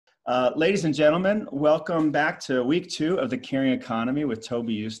Ladies and gentlemen, welcome back to week 2 of the Caring Economy with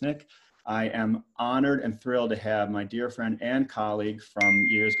Toby Usnick. I am honored and thrilled to have my dear friend and colleague from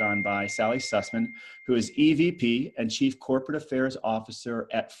years gone by, Sally Susman, who is EVP and Chief Corporate Affairs Officer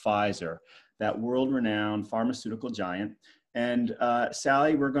at Pfizer, that world-renowned pharmaceutical giant. And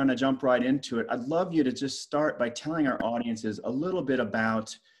Sally, we're going to jump right into it. I'd love you to just start by telling our audiences a little bit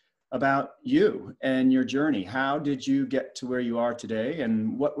about you and your journey. How did you get to where you are today?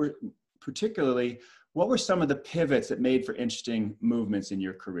 And what were some of the pivots that made for interesting movements in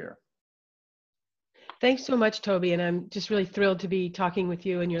your career? Thanks so much, Toby. And I'm just really thrilled to be talking with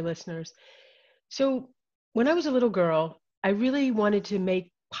you and your listeners. So when I was a little girl, I really wanted to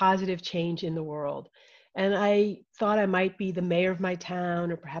make positive change in the world. And I thought I might be the mayor of my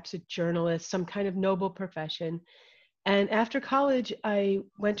town or perhaps a journalist, some kind of noble profession. And after college, I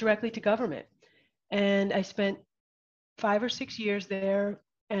went directly to government. And I spent 5 or 6 years there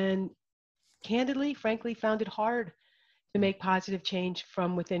and candidly, frankly, found it hard to make positive change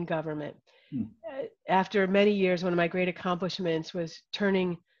from within government. After many years, one of my great accomplishments was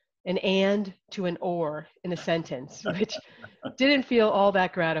turning an and to an or in a sentence, which didn't feel all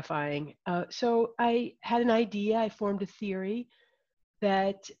that gratifying. So I had an idea, I formed a theory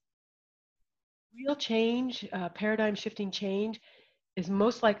that real change, paradigm shifting change, is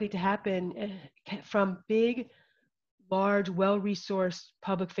most likely to happen from big, large, well-resourced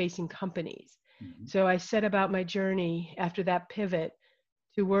public-facing companies. Mm-hmm. So I set about my journey after that pivot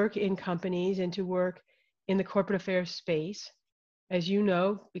to work in companies and to work in the corporate affairs space, as you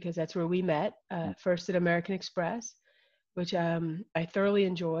know, because that's where we met, first at American Express, which I thoroughly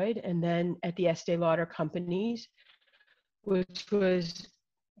enjoyed, and then at the Estee Lauder companies, which was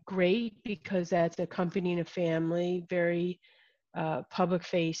great because that's a company and a family, very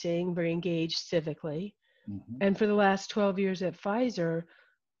public-facing, very engaged civically. Mm-hmm. And for the last 12 years at Pfizer,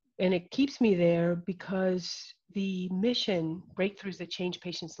 and it keeps me there because the mission, breakthroughs that change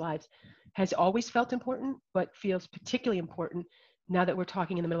patients' lives, has always felt important, but feels particularly important now that we're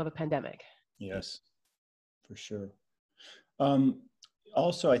talking in the middle of a pandemic. Yes, for sure.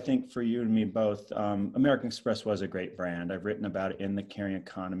 Also, I think for you and me both, American Express was a great brand. I've written about it in the Caring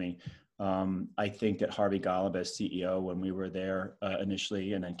Economy. I think that Harvey Golub as CEO, when we were there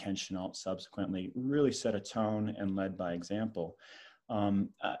initially, and then Ken Chenault subsequently, really set a tone and led by example. And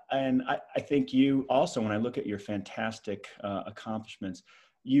I think you also, when I look at your fantastic accomplishments,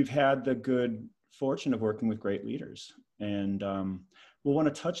 you've had the good fortune of working with great leaders. And we'll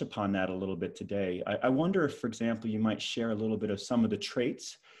want to touch upon that a little bit today. I wonder if, for example, you might share a little bit of some of the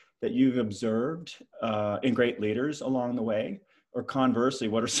traits that you've observed in great leaders along the way, or conversely,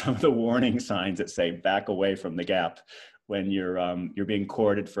 what are some of the warning signs that say back away from the gap when you're being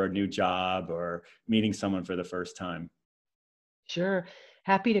courted for a new job or meeting someone for the first time? Sure.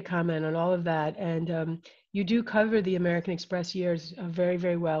 Happy to comment on all of that. And you do cover the American Express years very,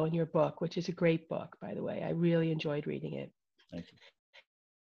 very well in your book, which is a great book, by the way. I really enjoyed reading it. Thank you.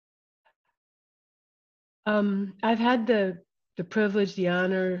 I've had the privilege, the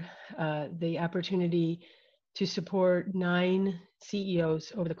honor, the opportunity to support 9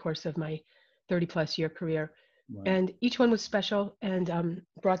 CEOs over the course of my 30-plus year career. Wow. And each one was special and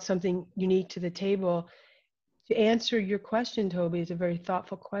brought something unique to the table. To answer your question, Toby, is a very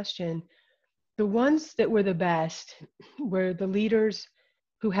thoughtful question. The ones that were the best were the leaders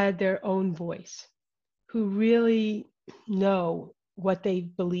who had their own voice, who really know what they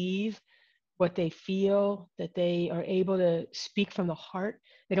believe, what they feel, that they are able to speak from the heart.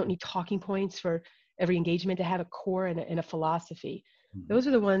 They don't need talking points for every engagement, to have a core and a philosophy. Mm-hmm. Those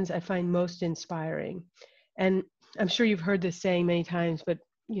are the ones I find most inspiring. And I'm sure you've heard this saying many times, but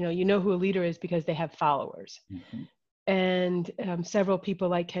you know who a leader is because they have followers. Mm-hmm. And several people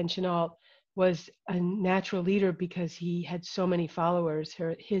like Ken Chenault was a natural leader because he had so many followers.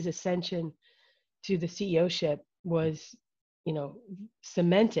 His ascension to the CEO-ship was,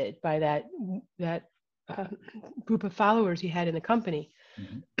 cemented by that group of followers he had in the company.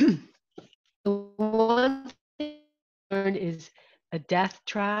 Mm-hmm. The one thing I learned is a death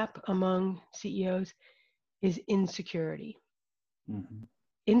trap among CEOs is insecurity. Mm-hmm.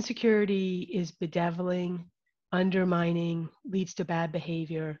 Insecurity is bedeviling, undermining, leads to bad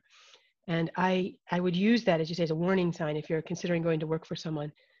behavior. And I would use that, as you say, as a warning sign. If you're considering going to work for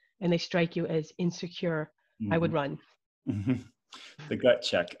someone and they strike you as insecure, mm-hmm. I would run. Mm-hmm. The gut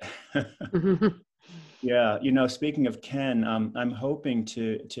check. Yeah, speaking of Ken, I'm hoping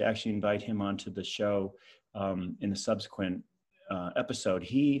to actually invite him onto the show in a subsequent episode.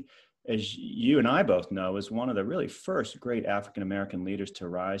 He, as you and I both know, is one of the really first great African-American leaders to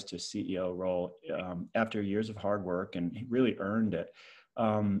rise to a CEO role after years of hard work, and he really earned it.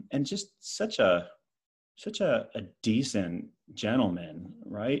 and just such a decent gentleman,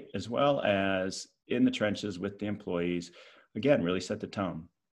 right? As well as in the trenches with the employees, again, really set the tone.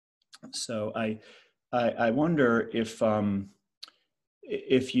 So I wonder if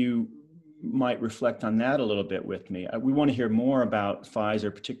you might reflect on that a little bit with me. We want to hear more about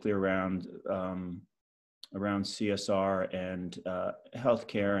Pfizer, particularly around CSR and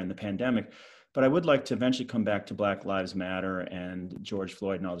healthcare and the pandemic. But I would like to eventually come back to Black Lives Matter and George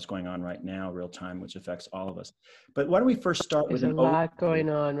Floyd and all that's going on right now, real time, which affects all of us. But why don't we first start There's with a an lot overview, going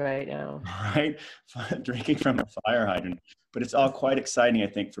on right now. right? Drinking from a fire hydrant. But it's all quite exciting, I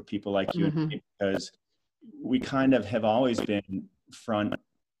think, for people like you and Mm-hmm. me, because we kind of have always been front.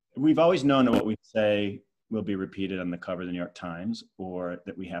 We've always known that what we say will be repeated on the cover of the New York Times, or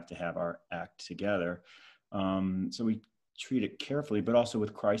that we have to have our act together. So we treat it carefully, but also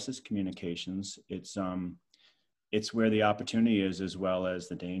with crisis communications, it's where the opportunity is as well as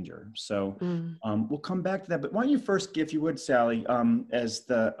the danger. So we'll come back to that. But why don't you first, if you would, Sally, as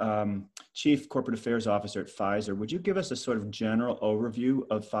the Chief Corporate Affairs Officer at Pfizer, would you give us a sort of general overview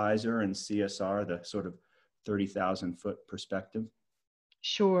of Pfizer and CSR, the sort of 30,000-foot perspective?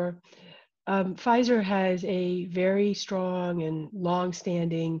 Sure. Pfizer has a very strong and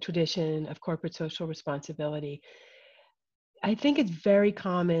long-standing tradition of corporate social responsibility. I think it's very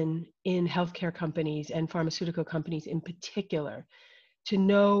common in healthcare companies and pharmaceutical companies in particular to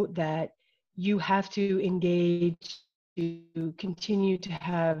know that you have to engage to continue to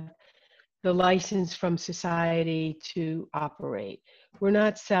have the license from society to operate. We're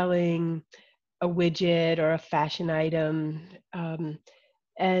not selling a widget or a fashion item.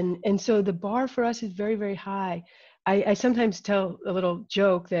 And so the bar for us is very, very high. I sometimes tell a little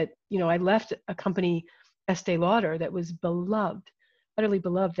joke that, I left a company, Estee Lauder, that was beloved, utterly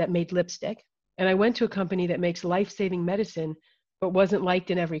beloved, that made lipstick. And I went to a company that makes life-saving medicine, but wasn't liked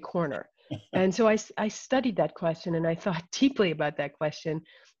in every corner. And so I studied that question and I thought deeply about that question.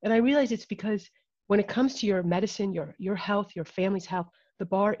 And I realized it's because when it comes to your medicine, your health, your family's health, the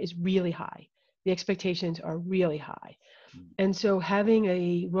bar is really high. The expectations are really high. And so having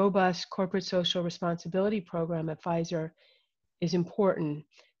a robust corporate social responsibility program at Pfizer is important.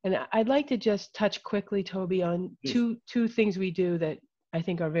 And I'd like to just touch quickly, Toby, on two things we do that I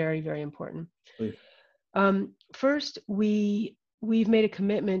think are very, very important. Please. First, we've made a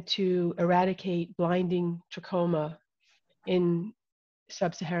commitment to eradicate blinding trachoma in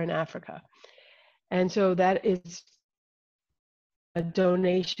sub-Saharan Africa. And so that is a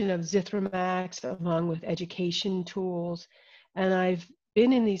donation of Zithromax along with education tools. And I've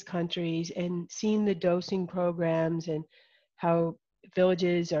been in these countries and seen the dosing programs and how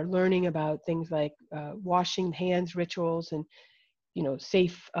villages are learning about things like washing hands rituals and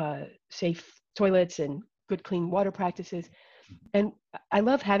safe toilets and good clean water practices. And I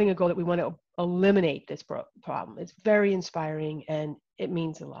love having a goal that we want to eliminate this problem. It's very inspiring and it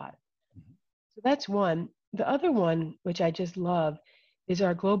means a lot. So that's one. The other one, which I just love, is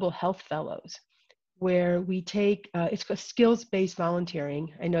our Global Health Fellows, where we take, it's a skills-based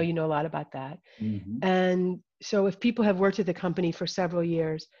volunteering. I know you know a lot about that. Mm-hmm. And so if people have worked at the company for several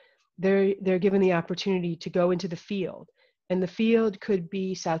years, they're given the opportunity to go into the field. And the field could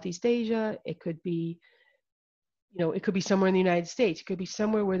be Southeast Asia, it could be, it could be somewhere in the United States, it could be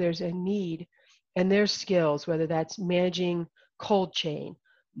somewhere where there's a need, and their skills, whether that's managing cold chain,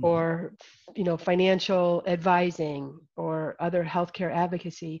 or financial advising or other healthcare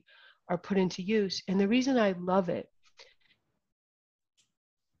advocacy, are put into use. And the reason I love it,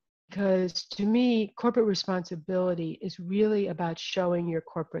 because to me, corporate responsibility is really about showing your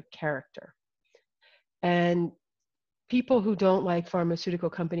corporate character. And people who don't like pharmaceutical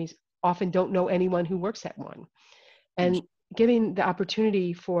companies often don't know anyone who works at one. And giving the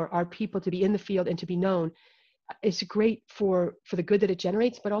opportunity for our people to be in the field and to be known is great for the good that it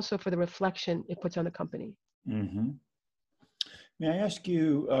generates, but also for the reflection it puts on the company. Mm-hmm. May I ask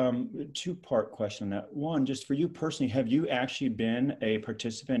you a two-part question on that? One, just for you personally, have you actually been a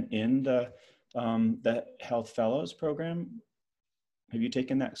participant in the Health Fellows program? Have you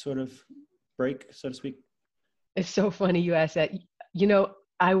taken that sort of break, so to speak? It's so funny you ask that.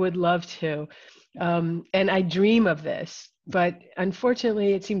 I would love to. And I dream of this, but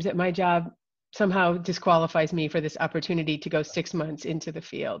unfortunately, it seems that my job somehow disqualifies me for this opportunity to go 6 months into the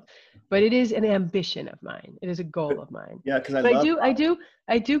field. But it is an ambition of mine. It is a goal of mine. Yeah, because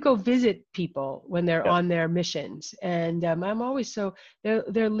I do go visit people when they're on their missions, and I'm always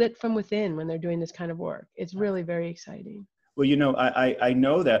they're lit from within when they're doing this kind of work. It's really very exciting. Well, I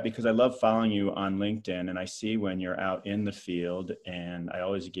know that because I love following you on LinkedIn, and I see when you're out in the field, and I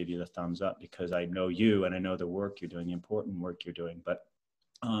always give you the thumbs up because I know you and I know the work you're doing, the important work you're doing. But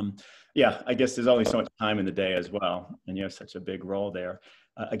Um, yeah, I guess there's only so much time in the day as well, and you have such a big role there.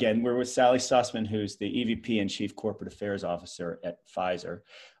 Again, we're with Sally Susman, who's the EVP and Chief Corporate Affairs Officer at Pfizer.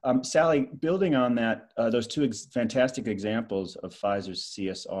 Sally, building on that, those two fantastic examples of Pfizer's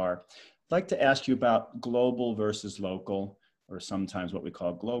CSR, I'd like to ask you about global versus local, or sometimes what we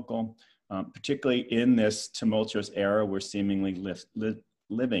call glocal, particularly in this tumultuous era we're seemingly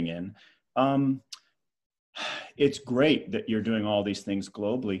living in. It's great that you're doing all these things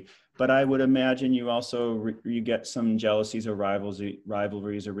globally, but I would imagine you also you get some jealousies or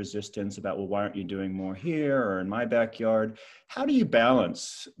rivalries or resistance about, well, why aren't you doing more here or in my backyard? How do you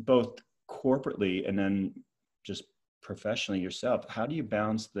balance both corporately and then just professionally yourself? How do you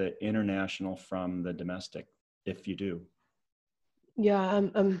balance the international from the domestic, if you do? Yeah,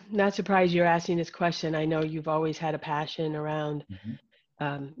 I'm not surprised you're asking this question. I know you've always had a passion around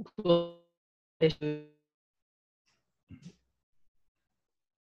global issues,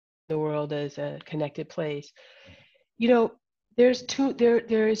 the world as a connected place. You know, there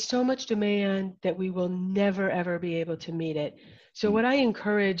is so much demand that we will never ever be able to meet it. So what I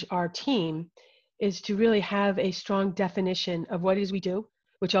encourage our team is to really have a strong definition of what it is we do,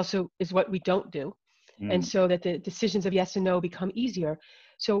 which also is what we don't do. And so that the decisions of yes and no become easier.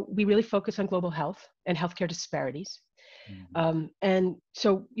 So we really focus on global health and healthcare disparities. And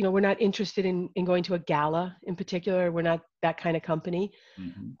so, you know, we're not interested in going to a gala in particular. We're not that kind of company.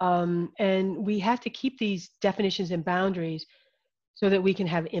 And we have to keep these definitions and boundaries so that we can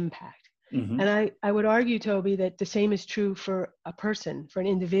have impact. And I would argue, Toby, that the same is true for a person, for an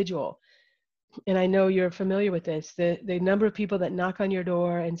individual. And I know you're familiar with this. The number of people that knock on your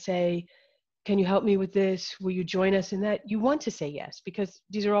door and say, can you help me with this? Will you join us in that? You want to say yes, because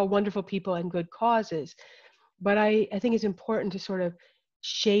these are all wonderful people and good causes. But I think it's important to sort of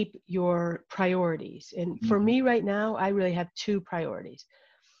shape your priorities. And for me right now, I really have two priorities.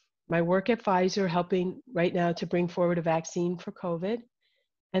 My work at Pfizer, helping right now to bring forward a vaccine for COVID,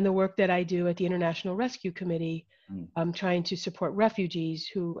 and the work that I do at the International Rescue Committee, trying to support refugees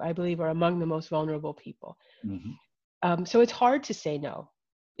who I believe are among the most vulnerable people. So it's hard to say no.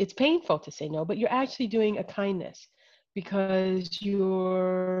 It's painful to say no, but you're actually doing a kindness because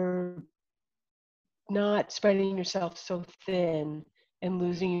you're not spreading yourself so thin and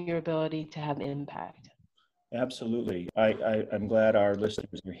losing your ability to have impact. Absolutely. I'm glad our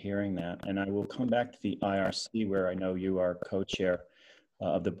listeners are hearing that. And I will come back to the IRC, where I know you are co-chair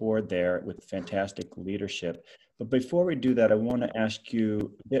of the board there with fantastic leadership. But before we do that, I want to ask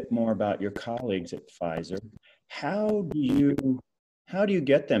you a bit more about your colleagues at Pfizer. How do you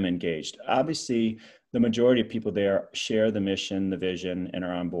get them engaged? Obviously, the majority of people there share the mission, the vision, and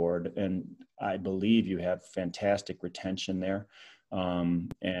are on board. And I believe you have fantastic retention there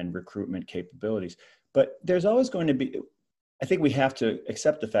and recruitment capabilities. But there's always going to be, I think we have to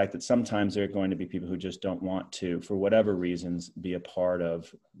accept the fact that sometimes there are going to be people who just don't want to, for whatever reasons, be a part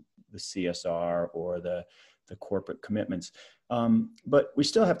of the CSR or the corporate commitments. But we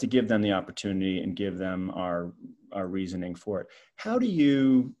still have to give them the opportunity and give them our reasoning for it. How do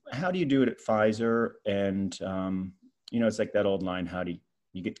you do it at Pfizer? And you know, it's like that old line: how do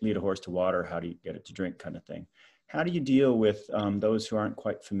you lead a horse to water? How do you get it to drink? Kind of thing. How do you deal with those who aren't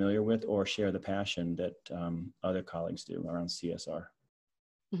quite familiar with or share the passion that other colleagues do around CSR?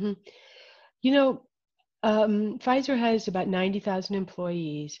 You know, Pfizer has about 90,000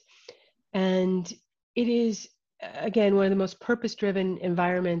 employees, and it is, again, one of the most purpose-driven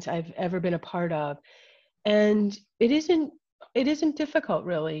environments I've ever been a part of. And it isn't difficult,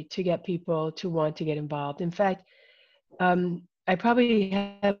 really, to get people to want to get involved. In fact, I probably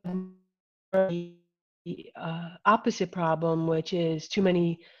have the opposite problem, which is too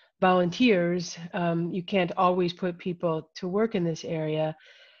many volunteers. You can't always put people to work in this area.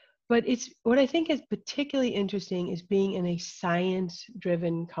 But it's what I think is particularly interesting is being in a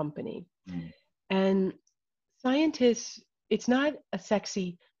science-driven company. And scientists, it's not a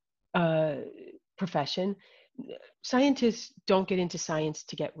sexy profession. Scientists don't get into science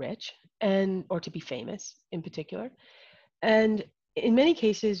to get rich or to be famous in particular. And in many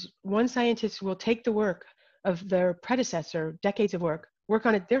cases, one scientist will take the work of their predecessor, decades of work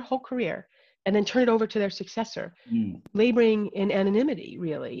on it their whole career, and then turn it over to their successor, laboring in anonymity,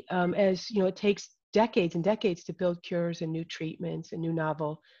 really, as you know, it takes decades and decades to build cures and new treatments and new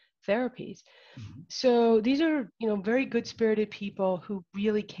novel therapies. So these are, you know, very good-spirited people who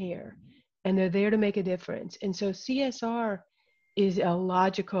really care, and they're there to make a difference. And so CSR is a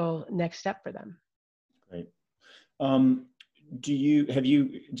logical next step for them. Great. Have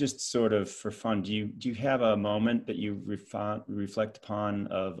you just sort of for fun, do you have a moment that you reflect upon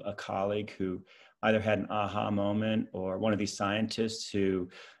of a colleague who either had an aha moment or one of these scientists who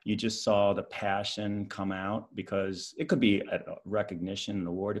you just saw the passion come out? Because it could be a recognition, an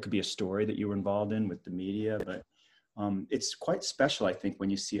award, it could be a story that you were involved in with the media, but it's quite special, I think, when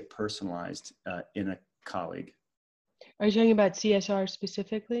you see it personalized in a colleague. Are you talking about CSR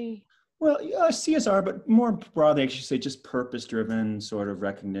specifically? Well, yeah, CSR, but more broadly, I should say just purpose-driven sort of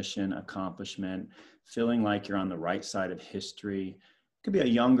recognition, accomplishment, feeling like you're on the right side of history. It could be a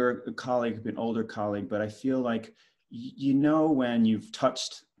younger colleague, it could be an older colleague, but I feel like you know when you've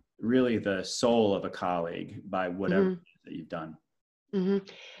touched really the soul of a colleague by whatever Mm-hmm. that you've done. Mm-hmm.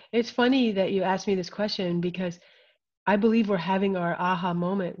 It's funny that you asked me this question because I believe we're having our aha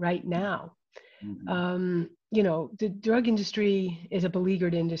moment right now. Mm-hmm. You know, the drug industry is a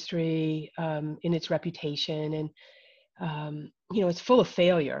beleaguered industry in its reputation, and you know, it's full of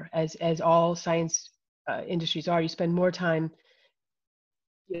failure, as all science industries are. You spend more time,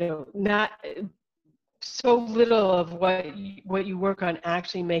 you know, not so little of what you work on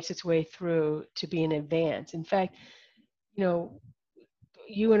actually makes its way through to be an advance. In fact, you know,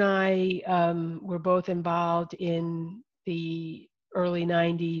 you and I were both involved in the early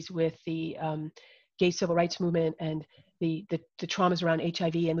 90s with the gay civil rights movement and the traumas around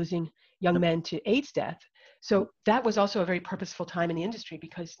HIV and losing young men to AIDS death. So that was also a very purposeful time in the industry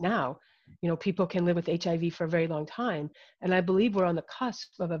because now, you know, people can live with HIV for a very long time. And I believe we're on the cusp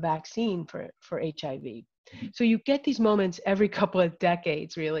of a vaccine for HIV. So you get these moments every couple of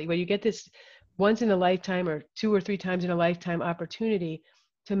decades, really, where you get this once in a lifetime or 2 or 3 times in a lifetime opportunity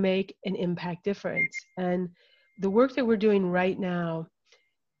to make an impact difference. And the work that we're doing right now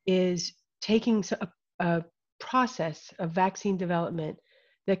is taking a process of vaccine development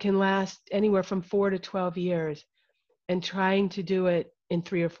that can last anywhere from 4 to 12 years and trying to do it in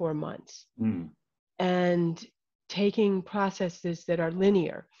 3 or 4 months. And taking processes that are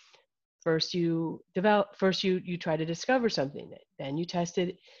linear. First you try to discover something, then you test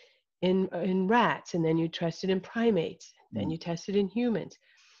it in rats, and then you test it in primates, then you test it in humans.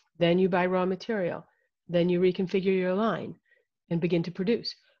 Then you buy raw material. Then you reconfigure your line and begin to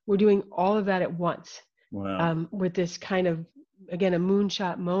produce. We're doing all of that at once. Wow. With this kind of, again, a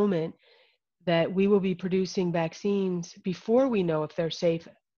moonshot moment that we will be producing vaccines before we know if they're safe,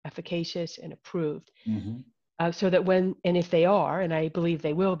 efficacious, and approved. So that when, and if they are, and I believe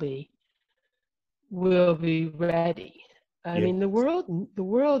they will be, we'll be ready. I mean, the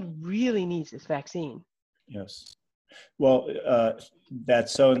world really needs this vaccine. Yes. Well,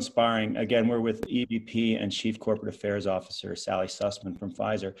 that's so inspiring. Again, we're with EVP and Chief Corporate Affairs Officer Sally Susman from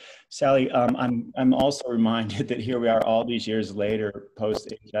Pfizer. Sally, I'm also reminded that here we are all these years later,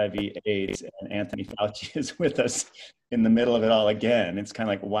 post HIV/AIDS, and Anthony Fauci is with us in the middle of it all again. It's kind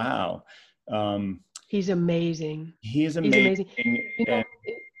of like, wow. He's amazing. He's He's amazing. amazing. You know,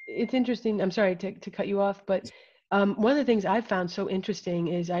 it's interesting. I'm sorry to cut you off, but one of the things I've found so interesting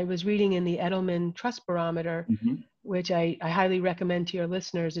is I was reading in the Edelman Trust Barometer, which I highly recommend to your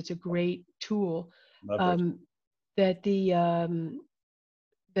listeners. It's a great tool that the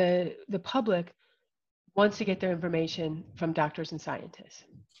public wants to get their information from doctors and scientists,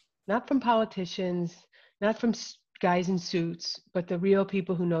 not from politicians, not from guys in suits, but the real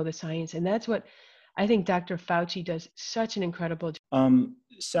people who know the science. And that's what I think Dr. Fauci does such an incredible job.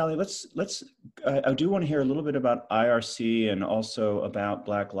 Sally, I do want to hear a little bit about IRC and also about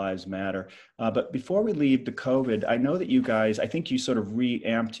Black Lives Matter. But before we leave the COVID, I know that you guys, I think you sort of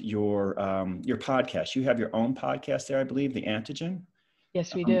reamped your podcast. You have your own podcast there, I believe, The Antigen.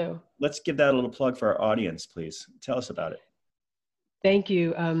 Yes, we do. Let's give that a little plug for our audience, please. Tell us about it. Thank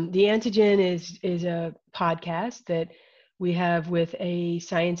you. The Antigen is a podcast that we have with a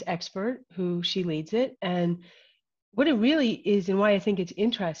science expert who she leads it. And what it really is, and why I think it's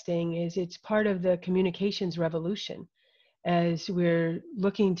interesting, is it's part of the communications revolution as we're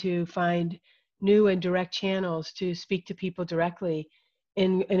looking to find new and direct channels to speak to people directly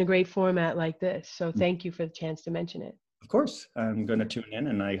in a great format like this. So thank you for the chance to mention it. Of course, I'm going to tune in,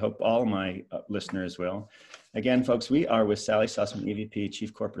 and I hope all my listeners will. Again, folks, we are with Sally Susman, EVP,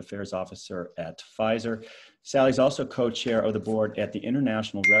 Chief Corporate Affairs Officer at Pfizer. Sally's also co-chair of the board at the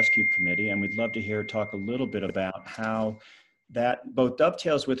International Rescue Committee, and we'd love to hear her talk a little bit about how that both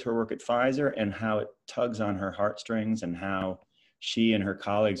dovetails with her work at Pfizer and how it tugs on her heartstrings and how she and her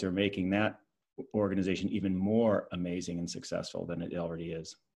colleagues are making that organization even more amazing and successful than it already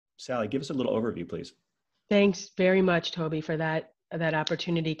is. Sally, give us a little overview, please. Thanks very much, Toby, for that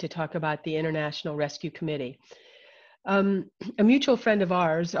opportunity to talk about the International Rescue Committee. A mutual friend of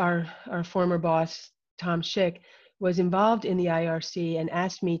ours, our former boss, Tom Schick, was involved in the IRC and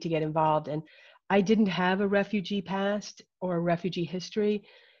asked me to get involved. And I didn't have a refugee past or a refugee history.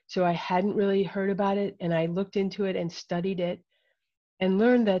 So I hadn't really heard about it, and I looked into it and studied it and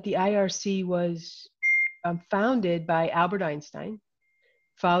learned that the IRC was founded by Albert Einstein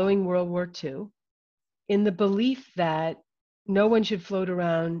following World War II in the belief that no one should float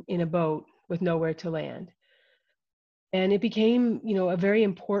around in a boat with nowhere to land. And it became, a very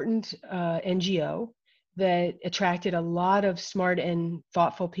important NGO that attracted a lot of smart and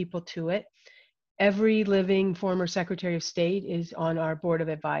thoughtful people to it. Every living former Secretary of State is on our board of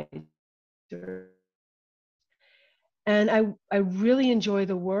advisors. And I really enjoy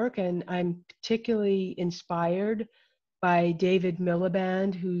the work, and I'm particularly inspired by David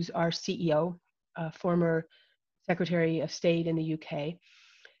Miliband, who's our CEO, former Secretary of State in the UK.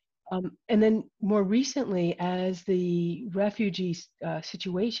 And then more recently, as the refugee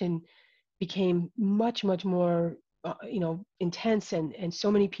situation became much, much more, intense, and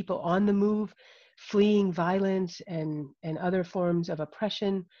so many people on the move, fleeing violence and other forms of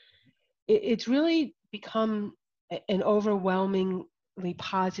oppression, it's really become an overwhelmingly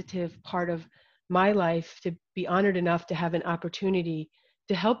positive part of my life to be honored enough to have an opportunity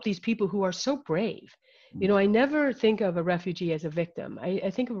to help these people who are so brave. I never think of a refugee as a victim.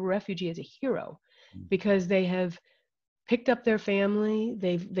 I think of a refugee as a hero, because they have picked up their family,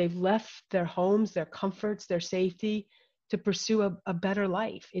 they've left their homes, their comforts, their safety to pursue a better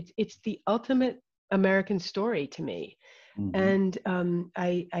life. It's the ultimate American story to me. And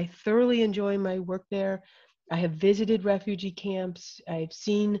I thoroughly enjoy my work there. I have visited refugee camps. I've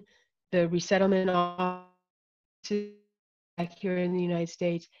seen the resettlement offices back here in the United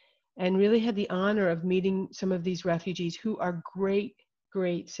States, and really had the honor of meeting some of these refugees who are great,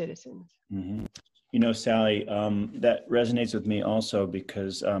 great citizens. Sally, that resonates with me also,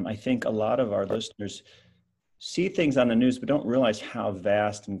 because I think a lot of our listeners see things on the news, but don't realize how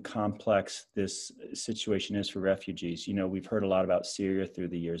vast and complex this situation is for refugees. We've heard a lot about Syria through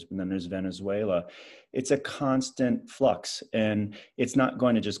the years, but then there's Venezuela. It's a constant flux, and it's not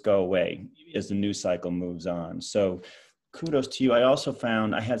going to just go away as the news cycle moves on. So kudos to you. I also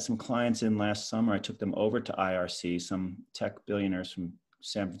found I had some clients in last summer. I took them over to IRC, some tech billionaires from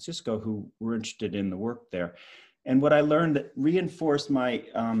San Francisco who were interested in the work there. And what I learned that reinforced my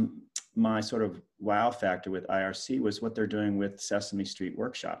my sort of wow factor with IRC was what they're doing with Sesame Street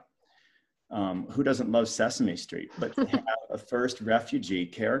Workshop. Who doesn't love Sesame Street? But to have a first refugee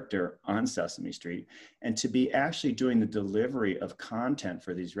character on Sesame Street, and to be actually doing the delivery of content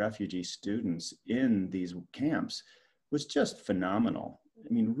for these refugee students in these camps was just phenomenal.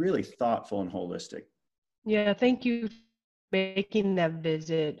 I mean, really thoughtful and holistic. Yeah, thank you for making that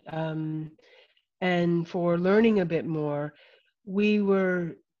visit, and for learning a bit more. We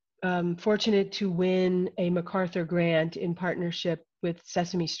were fortunate to win a MacArthur grant in partnership with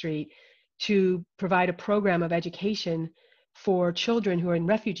Sesame Street to provide a program of education for children who are in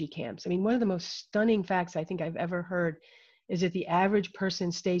refugee camps. I mean, one of the most stunning facts I think I've ever heard is that the average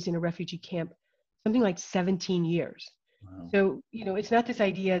person stays in a refugee camp something like 17 years. Wow. So, it's not this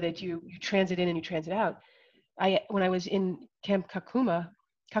idea that you transit in and you transit out. When I was in Camp Kakuma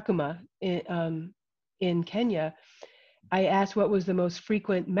in Kenya, I asked what was the most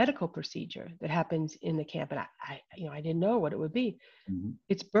frequent medical procedure that happens in the camp, and I didn't know what it would be. Mm-hmm.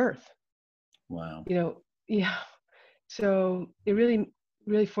 It's birth. Wow. Yeah. So it really,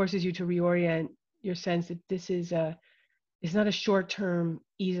 really forces you to reorient your sense that this is it's not a short-term,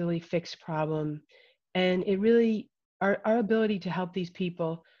 easily fixed problem, and it really our ability to help these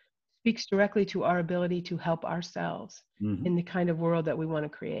people speaks directly to our ability to help ourselves in the kind of world that we want to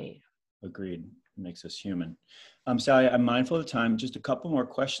create. Agreed. It makes us human. Sally, I'm mindful of time. Just a couple more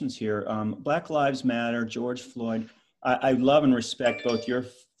questions here. Black Lives Matter, George Floyd. I love and respect both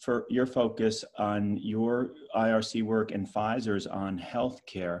your focus on your IRC work and Pfizer's on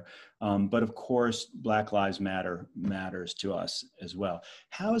healthcare. But of course, Black Lives Matter matters to us as well.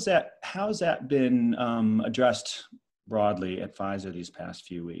 How's that been addressed broadly at Pfizer these past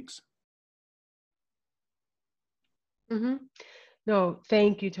few weeks? Mm-hmm. No,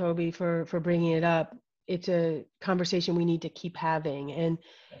 thank you, Toby, for bringing it up. It's a conversation we need to keep having. And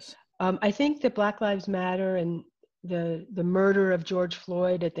Yes. I think that Black Lives Matter and the murder of George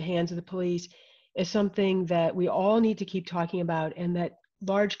Floyd at the hands of the police is something that we all need to keep talking about, and that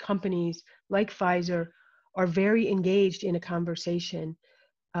large companies like Pfizer are very engaged in a conversation.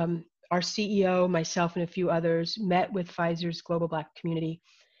 Our CEO, myself, and a few others met with Pfizer's global Black community.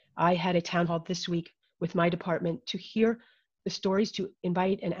 I had a town hall this week with my department to hear the stories, to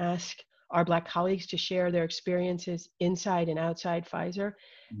invite and ask our Black colleagues to share their experiences inside and outside Pfizer.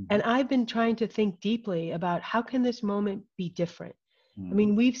 Mm-hmm. And I've been trying to think deeply about how can this moment be different? Mm-hmm. I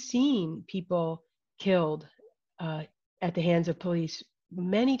mean, we've seen people killed at the hands of police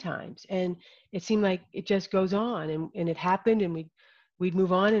many times, and it seemed like it just goes on, and it happened, and we'd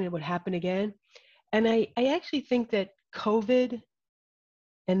move on, and it would happen again. And I actually think that COVID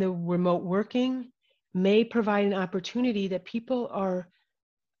and the remote working may provide an opportunity that people are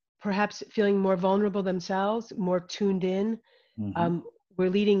perhaps feeling more vulnerable themselves, more tuned in. Mm-hmm. We're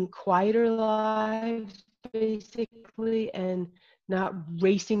leading quieter lives, basically, and not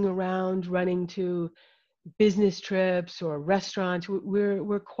racing around, running to business trips or restaurants.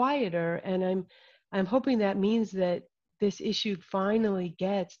 We're quieter, and I'm hoping that means that this issue finally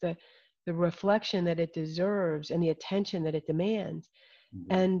gets the reflection that it deserves and the attention that it demands.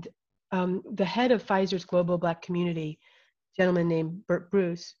 Mm-hmm. And the head of Pfizer's global Black community, a gentleman named Bert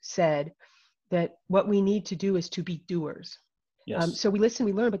Bruce, said that what we need to do is to be doers. Yes. So we listen,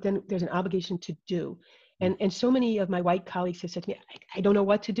 we learn, but then there's an obligation to do. And so many of my white colleagues have said to me, I don't know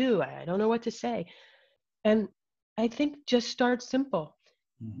what to do. I don't know what to say. And I think just start simple.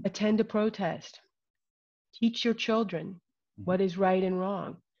 Mm-hmm. Attend a protest. Teach your children what is right and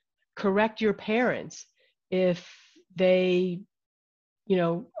wrong. Correct your parents if they,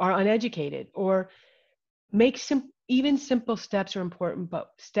 are uneducated, or make even simple steps are important, but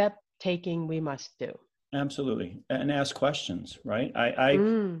step taking we must do. Absolutely. And ask questions, right?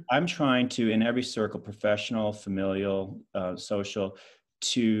 Mm. I'm trying to, in every circle, professional, familial, social,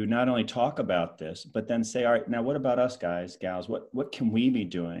 to not only talk about this, but then say, all right, now what about us guys, gals? What can we be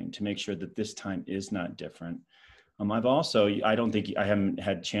doing to make sure that this time is not different? I've also, I don't think, I haven't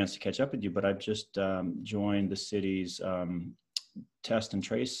had a chance to catch up with you, but I've just joined the city's test and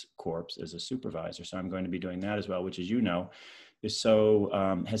trace corps as a supervisor. So I'm going to be doing that as well, which, as you know, is so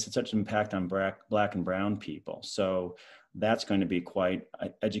has such an impact on black and brown people. So that's going to be quite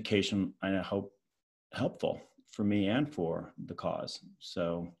education, and I hope helpful for me and for the cause.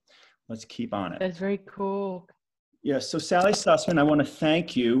 So let's keep on it. That's very cool. Yes. So Sally Susman, I want to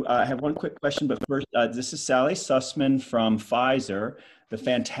thank you. I have one quick question, but first, this is Sally Susman from Pfizer, the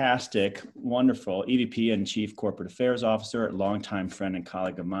fantastic, wonderful EVP and Chief Corporate Affairs Officer, longtime friend and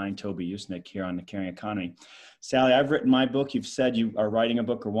colleague of mine, Toby Usnick, here on The Caring Economy. Sally, I've written my book. You've said you are writing a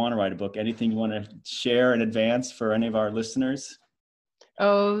book or want to write a book. Anything you want to share in advance for any of our listeners?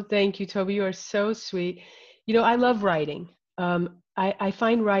 Oh, thank you, Toby. You are so sweet. I love writing. I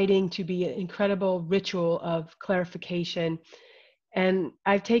find writing to be an incredible ritual of clarification. And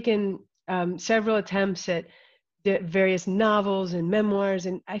I've taken several attempts at various novels and memoirs.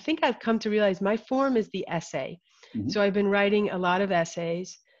 And I think I've come to realize my form is the essay. Mm-hmm. So I've been writing a lot of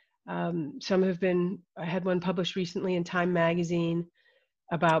essays. Some have been, I had one published recently in Time Magazine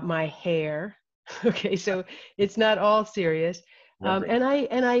about my hair. Okay, so it's not all serious. And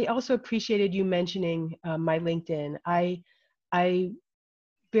I also appreciated you mentioning my LinkedIn. I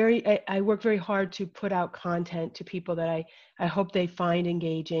work very hard to put out content to people that I hope they find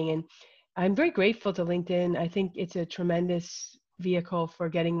engaging. And I'm very grateful to LinkedIn. I think it's a tremendous vehicle for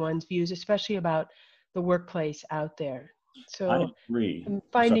getting one's views, especially about the workplace out there. So I agree. I'm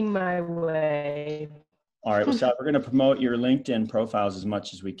finding my way. All right, well, Sal, we're going to promote your LinkedIn profiles as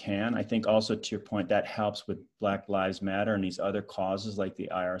much as we can. I think also, to your point, that helps with Black Lives Matter and these other causes like the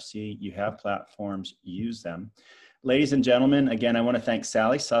IRC. You have platforms, use them. Ladies and gentlemen, again, I want to thank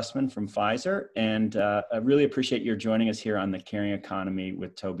Sally Susman from Pfizer, and I really appreciate your joining us here on The Caring Economy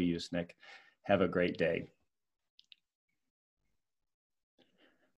with Toby Usnick. Have a great day.